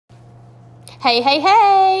Hey, hey,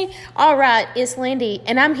 hey! All right, it's Lindy,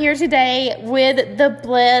 and I'm here today with the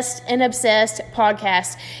Blessed and Obsessed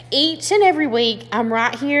podcast. Each and every week, I'm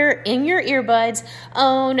right here in your earbuds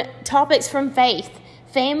on topics from faith,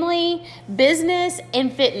 family, business,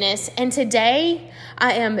 and fitness. And today,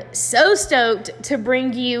 I am so stoked to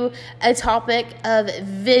bring you a topic of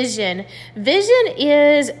vision. Vision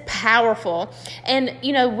is powerful. And,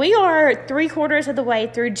 we are 3/4 of the way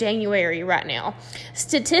through January right now.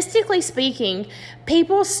 Statistically speaking,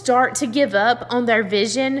 people start to give up on their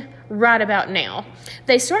vision right about now.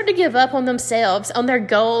 They start to give up on themselves, on their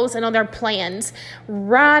goals, and on their plans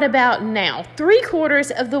right about now. 3/4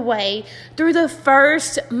 of the way through the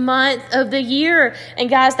first month of the year. And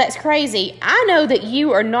guys, that's crazy. I know that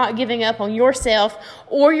you are not giving up on yourself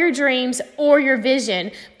or your dreams or your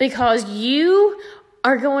vision, because you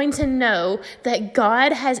are going to know that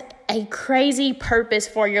God has a crazy purpose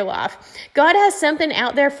for your life. God has something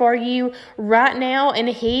out there for you right now, and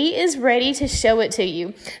He is ready to show it to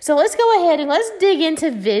you. So let's go ahead and let's dig into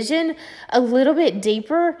vision a little bit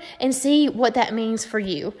deeper and see what that means for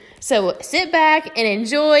you. So sit back and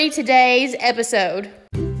enjoy today's episode.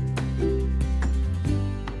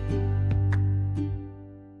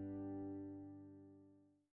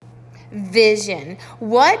 Vision.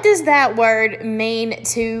 What does that word mean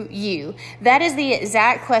to you? That is the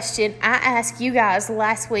exact question I asked you guys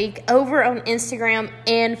last week over on Instagram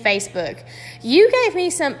and Facebook. You gave me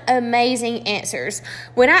some amazing answers.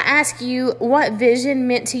 When I asked you what vision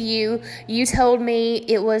meant to you, you told me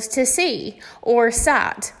it was to see or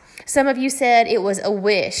sight. Some of you said it was a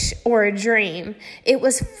wish or a dream. It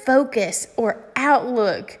was focus or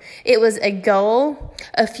outlook. It was a goal,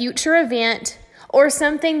 a future event, or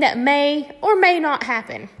something that may or may not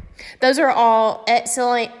happen. Those are all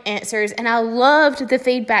excellent answers, and I loved the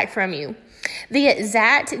feedback from you. The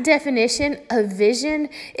exact definition of vision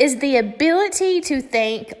is the ability to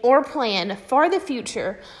think or plan for the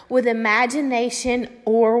future with imagination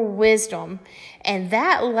or wisdom. And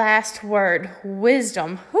that last word,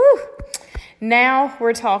 wisdom, now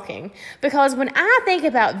we're talking. Because when I think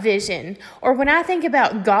about vision, or when I think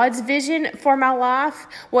about God's vision for my life,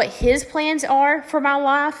 what His plans are for my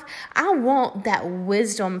life, I want that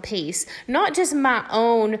wisdom piece. Not just my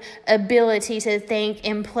own ability to think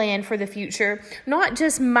and plan for the future, not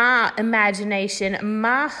just my imagination,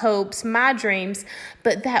 my hopes, my dreams,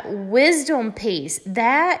 but that wisdom piece.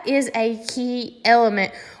 That is a key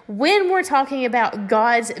element when we're talking about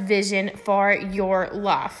God's vision for your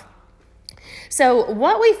life. So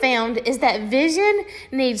what we found is that vision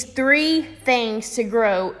needs 3 things to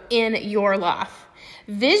grow in your life.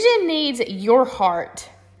 Vision needs your heart.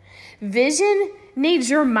 Vision needs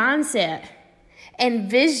your mindset. And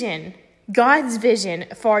vision, God's vision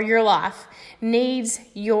for your life, needs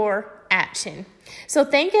your action. So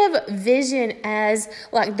think of vision as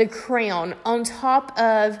like the crown on top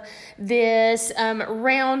of this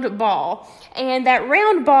round ball. And that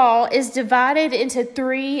round ball is divided into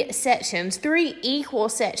 3 sections, 3 equal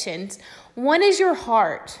sections. One is your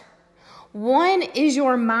heart. One is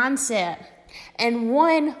your mindset. And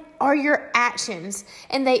one are your actions.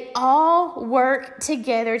 And they all work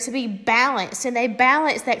together to be balanced. And they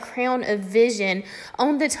balance that crown of vision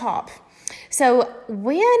on the top. So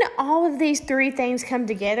when all of these 3 things come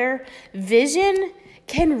together, vision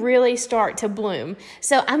can really start to bloom.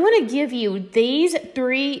 So I'm going to give you these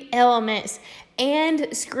 3 elements and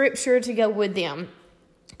scripture to go with them.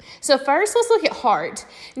 So first, let's look at heart.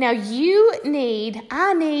 Now we need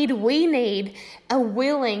a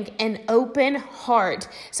willing and open heart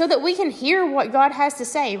so that we can hear what God has to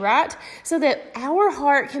say, right? So that our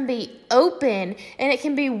heart can be open and it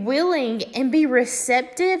can be willing and be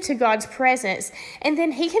receptive to God's presence. And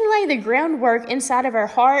then He can lay the groundwork inside of our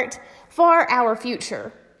heart for our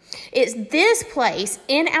future. It's this place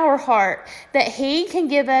in our heart that He can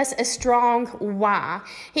give us a strong why.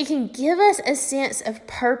 He can give us a sense of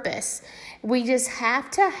purpose. We just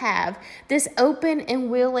have to have this open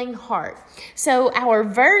and willing heart. So our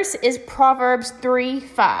verse is Proverbs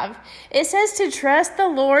 3:5. It says to trust the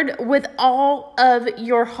Lord with all of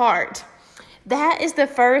your heart. That is the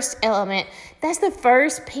first element. That's the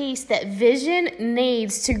first piece that vision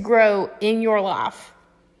needs to grow in your life.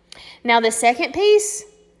 Now the second piece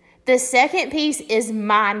is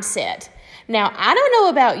mindset. Now, I don't know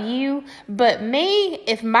about you, but me,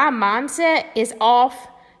 if my mindset is off,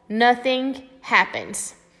 nothing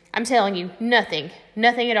happens. I'm telling you, nothing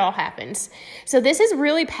at all happens. So this is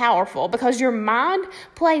really powerful because your mind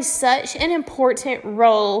plays such an important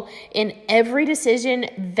role in every decision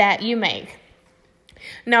that you make.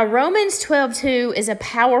 Now, Romans 12:2 is a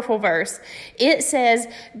powerful verse. It says,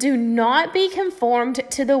 "Do not be conformed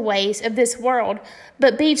to the ways of this world,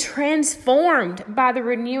 but be transformed by the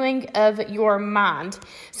renewing of your mind."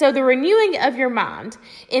 So the renewing of your mind,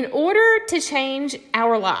 in order to change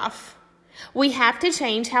our life, we have to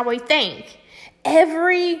change how we think.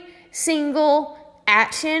 Every single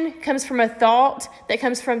action comes from a thought that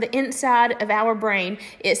comes from the inside of our brain.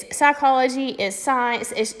 It's psychology, it's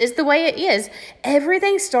science, it's the way it is.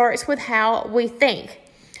 Everything starts with how we think.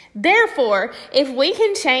 Therefore, if we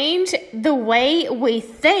can change the way we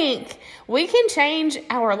think, we can change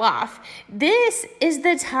our life. This is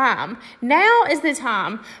the time. Now is the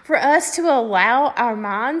time for us to allow our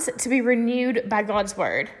minds to be renewed by God's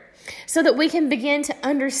word, so that we can begin to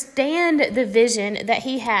understand the vision that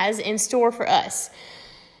he has in store for us.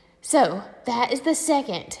 So that is the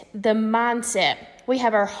second, the mindset. We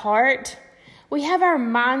have our heart, we have our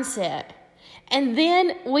mindset, and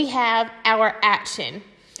then we have our action.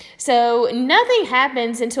 So nothing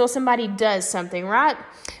happens until somebody does something, right?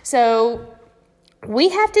 So we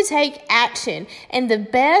have to take action. And the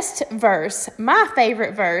best verse, my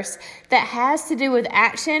favorite verse that has to do with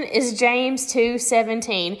action is James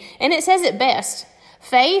 2:17. And it says it best.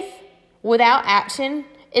 Faith without action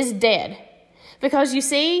is dead. Because you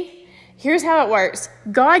see, here's how it works.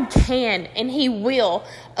 God can and he will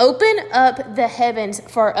open up the heavens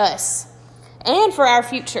for us and for our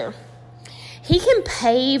future. He can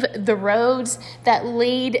pave the roads that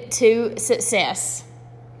lead to success.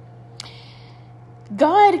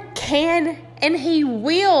 God can and he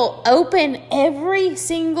will open every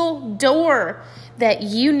single door that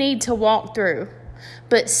you need to walk through.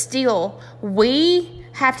 But still, we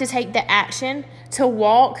have to take the action to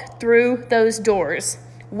walk through those doors.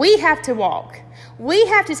 We have to walk. We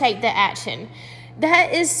have to take the action.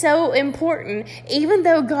 That is so important. Even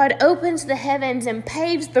though God opens the heavens and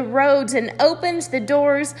paves the roads and opens the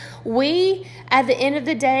doors, we, at the end of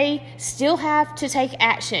the day, still have to take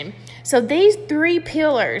action. So these three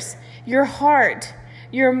pillars, your heart,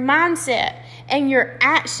 your mindset, and your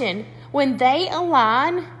action, when they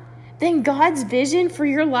align, then God's vision for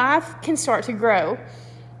your life can start to grow.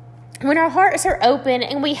 When our hearts are open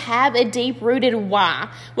and we have a deep-rooted why,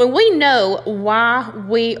 when we know why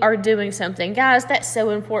we are doing something, guys, that's so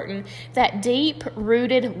important, that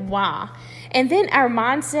deep-rooted why. And then our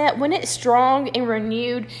mindset, when it's strong and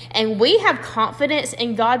renewed, and we have confidence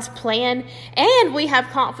in God's plan, and we have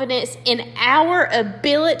confidence in our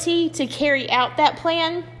ability to carry out that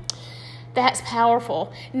plan, that's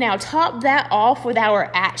powerful. Now, top that off with our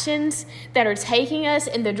actions that are taking us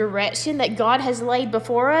in the direction that God has laid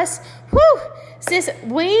before us. Whew, sis,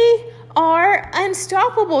 we are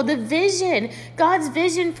unstoppable. The vision, God's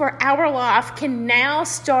vision for our life can now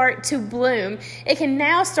start to bloom. It can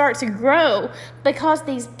now start to grow because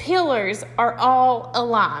these pillars are all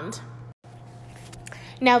aligned.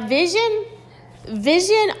 Now, vision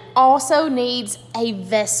also needs a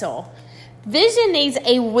vessel. Vision needs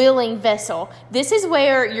a willing vessel. This is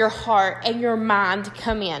where your heart and your mind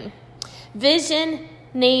come in. Vision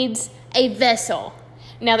needs a vessel.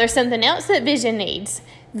 Now, there's something else that vision needs.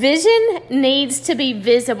 Vision needs to be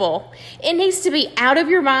visible. It needs to be out of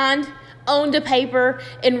your mind, onto paper,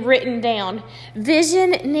 and written down.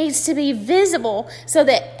 Vision needs to be visible so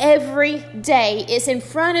that every day it's in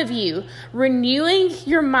front of you, renewing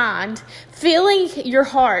your mind, filling your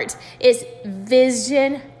heart. It's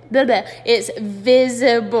vision. It's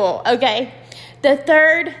visible, okay? The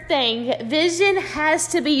third thing, vision has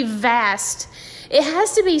to be vast. It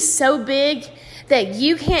has to be so big that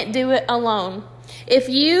you can't do it alone. If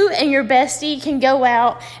you and your bestie can go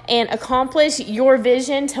out and accomplish your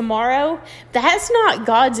vision tomorrow, that's not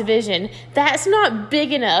God's vision. That's not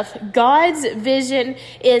big enough. God's vision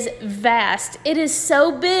is vast. It is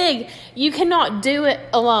so big, you cannot do it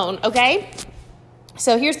alone, okay?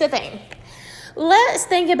 So here's the thing. Let's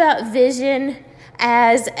think about vision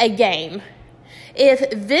as a game.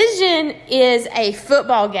 If vision is a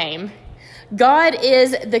football game, God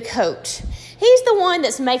is the coach. He's the one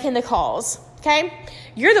that's making the calls, okay?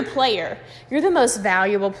 You're the player. You're the most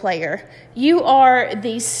valuable player. You are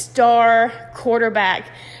the star quarterback.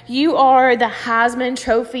 You are the Heisman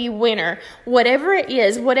Trophy winner. Whatever it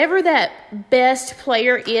is, whatever that best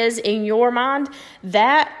player is in your mind,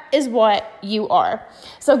 that is what you are.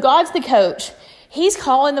 So God's the coach. He's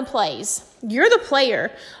calling the plays. You're the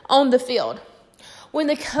player on the field. When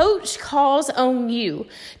the coach calls on you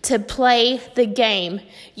to play the game,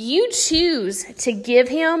 you choose to give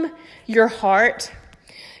him your heart.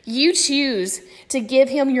 You choose to give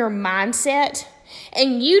him your mindset.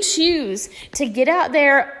 and you choose to get out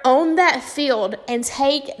there on that field and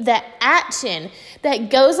take the action that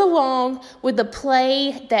goes along with the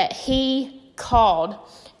play that He called.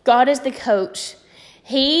 God is the coach.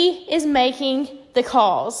 He is making the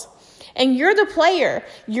calls. And you're the player.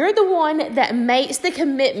 You're the one that makes the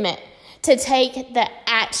commitment to take the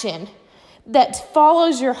action that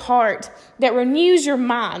follows your heart, that renews your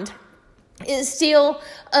mind. It's still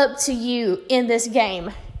up to you in this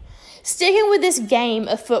game. Sticking with this game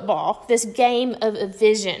of football, this game of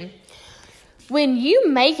vision, when you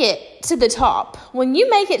make it to the top, when you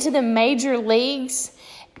make it to the major leagues,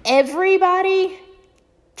 everybody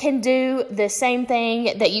can do the same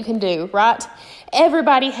thing that you can do, right?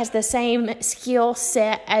 Everybody has the same skill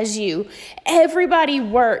set as you. Everybody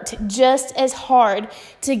worked just as hard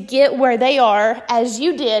to get where they are as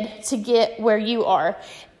you did to get where you are.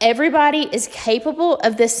 Everybody is capable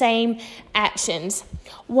of the same actions.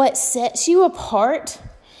 What sets you apart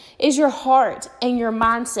is your heart and your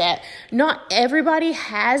mindset. Not everybody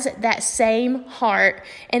has that same heart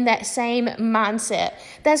and that same mindset.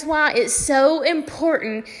 That's why it's so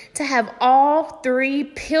important to have all three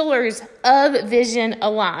pillars of vision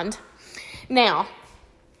aligned. Now,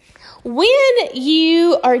 when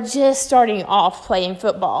you are just starting off playing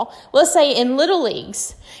football, let's say in little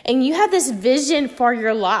leagues, and you have this vision for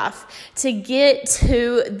your life to get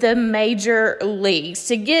to the major leagues,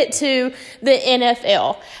 to get to the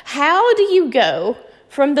NFL, how do you go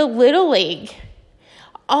from the little league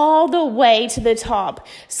all the way to the top?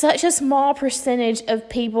 Such a small percentage of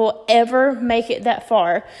people ever make it that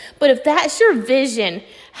far. But if that's your vision,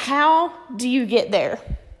 how do you get there?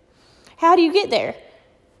 How do you get there?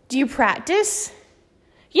 Do you practice?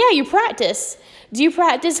 Yeah, you practice. Do you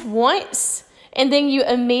practice once and then you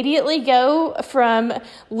immediately go from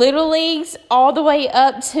little leagues all the way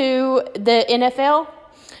up to the NFL?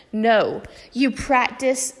 No, you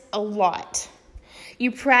practice a lot.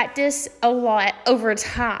 You practice a lot over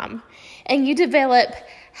time, and you develop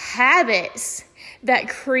habits that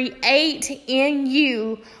create in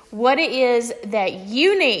you what it is that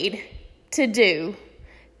you need to do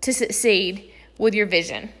to succeed with your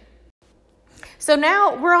vision. So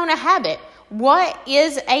now we're on a habit. What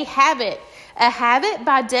is a habit? A habit,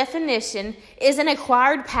 by definition, is an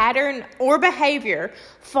acquired pattern or behavior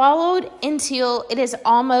followed until it is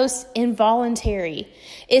almost involuntary.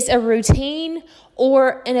 It's a routine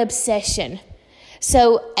or an obsession.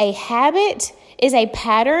 So a habit is a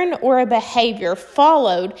pattern or a behavior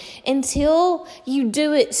followed until you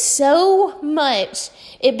do it so much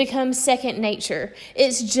it becomes second nature.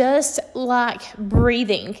 It's just like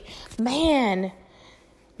breathing. Man,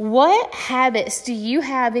 what habits do you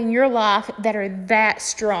have in your life that are that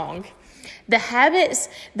strong? The habits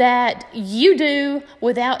that you do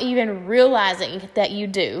without even realizing that you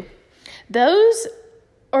do. Those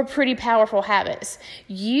are pretty powerful habits.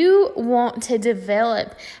 You want to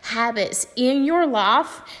develop habits in your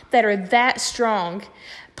life that are that strong.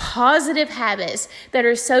 Positive habits that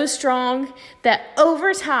are so strong that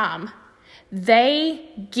over time, they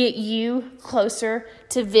get you closer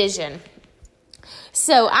to vision.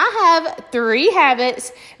 So I have 3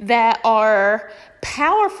 habits that are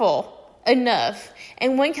powerful enough,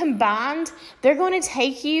 and when combined, they're going to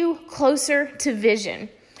take you closer to vision.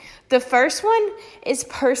 The first one is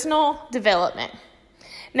personal development.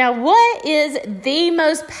 Now, what is the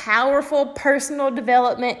most powerful personal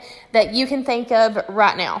development that you can think of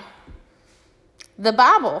right now? The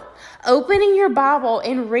Bible. Opening your Bible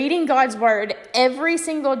and reading God's Word every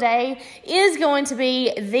single day is going to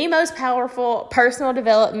be the most powerful personal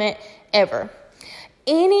development ever.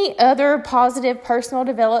 Any other positive personal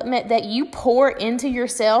development that you pour into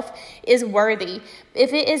yourself is worthy.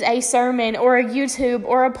 If it is a sermon or a YouTube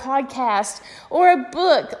or a podcast or a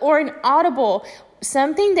book or an Audible,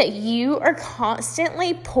 something that you are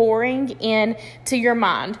constantly pouring into your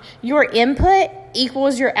mind. Your input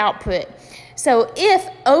equals your output. So if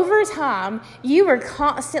over time you are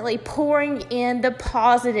constantly pouring in the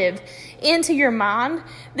positive into your mind,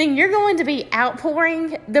 then you're going to be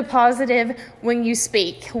outpouring the positive when you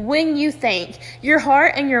speak, when you think. Your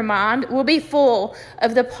heart and your mind will be full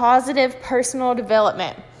of the positive personal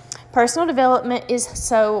development. Personal development is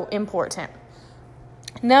so important.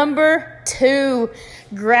 Number 2,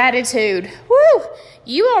 gratitude. Woo!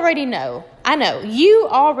 You already know. I know. You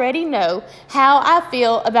already know how I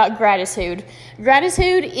feel about gratitude.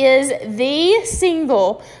 Gratitude is the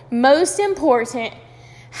single most important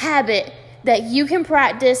habit that you can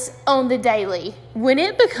practice on the daily. When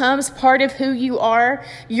it becomes part of who you are,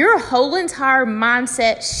 your whole entire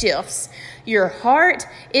mindset shifts. Your heart,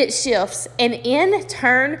 it shifts. And in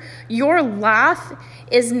turn, your life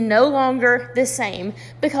is no longer the same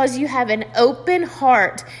because you have an open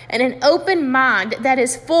heart and an open mind that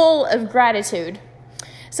is full of gratitude.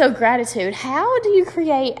 So gratitude, how do you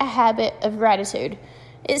create a habit of gratitude?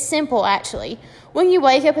 It's simple, actually. When you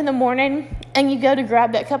wake up in the morning and you go to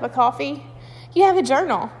grab that cup of coffee, you have a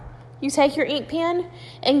journal. You take your ink pen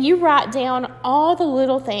and you write down all the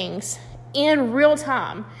little things in real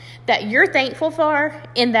time that you're thankful for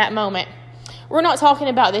in that moment. We're not talking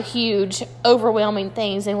about the huge, overwhelming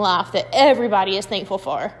things in life that everybody is thankful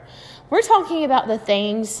for. We're talking about the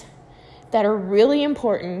things that are really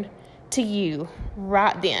important to you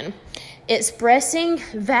right then. Expressing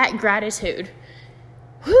that gratitude.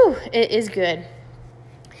 Whew, it is good.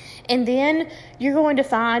 And then you're going to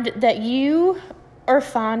find that you are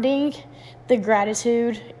finding the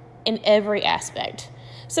gratitude in every aspect.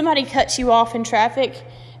 Somebody cuts you off in traffic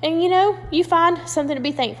and you find something to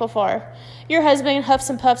be thankful for. Your husband huffs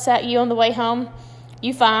and puffs at you on the way home.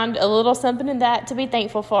 You find a little something in that to be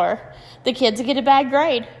thankful for. The kids get a bad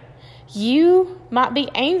grade. You might be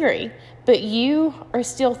angry, but you are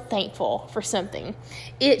still thankful for something.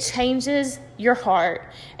 It changes your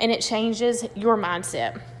heart and it changes your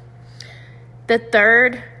mindset. The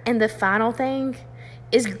third and the final thing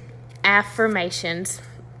is affirmations.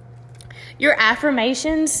 Your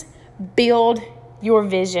affirmations build your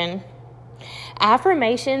vision.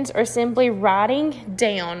 Affirmations are simply writing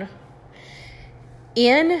down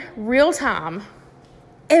in real time,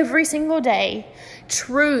 every single day,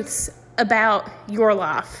 truths about your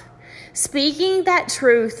life. Speaking that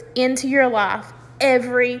truth into your life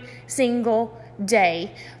every single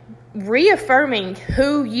day. Reaffirming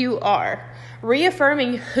who you are.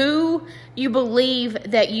 Reaffirming who you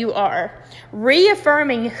believe that you are.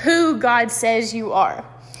 Reaffirming who God says you are.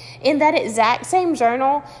 In that exact same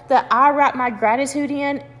journal that I write my gratitude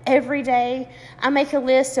in every day, I make a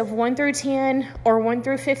list of 1 through 10 or 1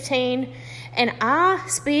 through 15, and I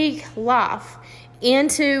speak life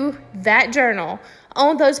into that journal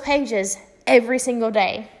on those pages every single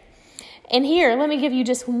day. And here, let me give you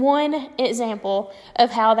just one example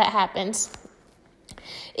of how that happens.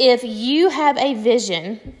 If you have a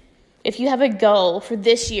vision, if you have a goal for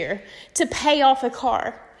this year to pay off a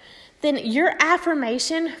car, then your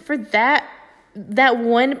affirmation for that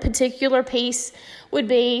one particular piece would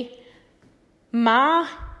be, my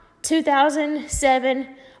 2007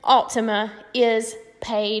 Altima is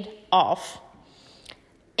paid off.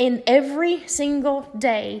 And every single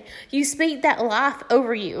day, you speak that life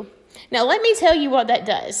over you. Now, let me tell you what that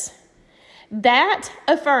does. That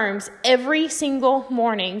affirms every single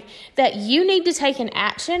morning that you need to take an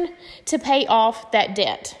action to pay off that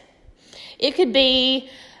debt. It could be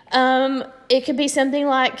something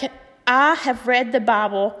like, I have read the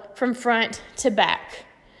Bible from front to back.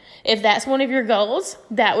 If that's one of your goals,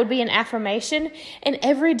 that would be an affirmation. And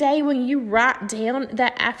every day when you write down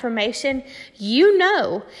that affirmation, you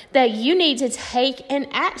know that you need to take an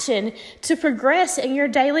action to progress in your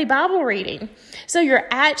daily Bible reading. So your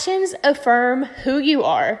actions affirm who you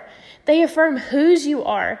are. They affirm whose you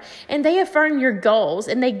are. And they affirm your goals.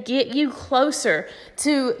 And they get you closer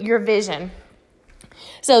to your vision.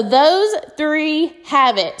 So those 3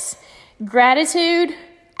 habits: gratitude,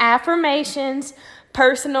 affirmations,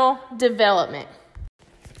 personal development.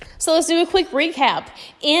 So let's do a quick recap.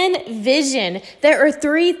 In vision, there are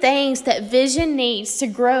 3 things that vision needs to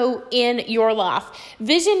grow in your life.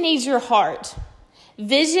 Vision needs your heart.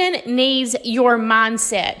 Vision needs your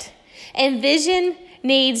mindset. And vision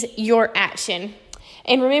needs your action.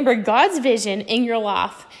 And remember, God's vision in your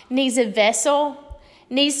life needs a vessel,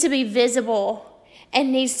 needs to be visible,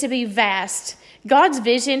 and needs to be vast. God's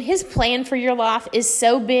vision, His plan for your life is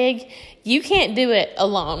so big, you can't do it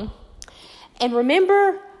alone. And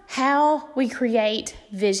remember how we create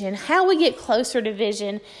vision, how we get closer to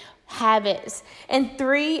vision: habits. And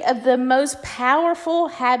 3 of the most powerful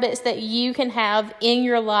habits that you can have in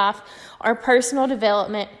your life are personal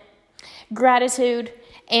development, gratitude,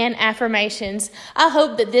 and affirmations. I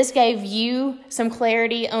hope that this gave you some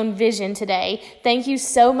clarity on vision today. Thank you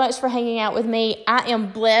so much for hanging out with me. I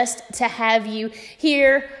am blessed to have you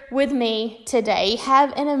here with me today.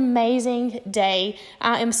 Have an amazing day.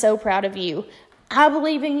 I am so proud of you. I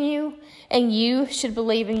believe in you, and you should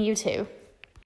believe in you too.